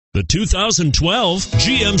The 2012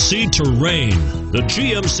 GMC Terrain. The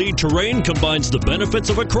GMC Terrain combines the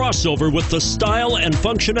benefits of a crossover with the style and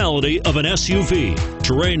functionality of an SUV.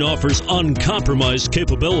 Terrain offers uncompromised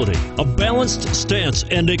capability, a balanced stance,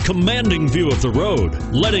 and a commanding view of the road,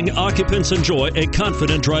 letting occupants enjoy a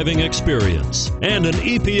confident driving experience. And an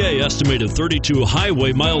EPA estimated 32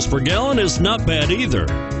 highway miles per gallon is not bad either.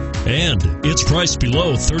 And it's priced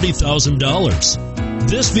below $30,000.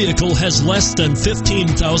 This vehicle has less than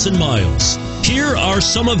 15,000 miles. Here are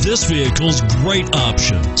some of this vehicle's great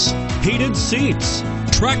options: heated seats,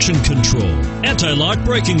 traction control, anti-lock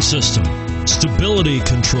braking system, stability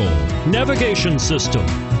control, navigation system,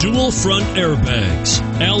 dual front airbags,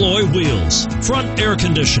 alloy wheels, front air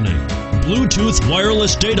conditioning, Bluetooth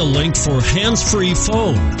wireless data link for hands-free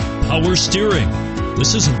phone, power steering.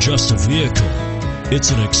 This isn't just a vehicle,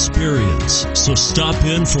 it's an experience. So stop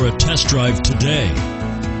in for a test drive today.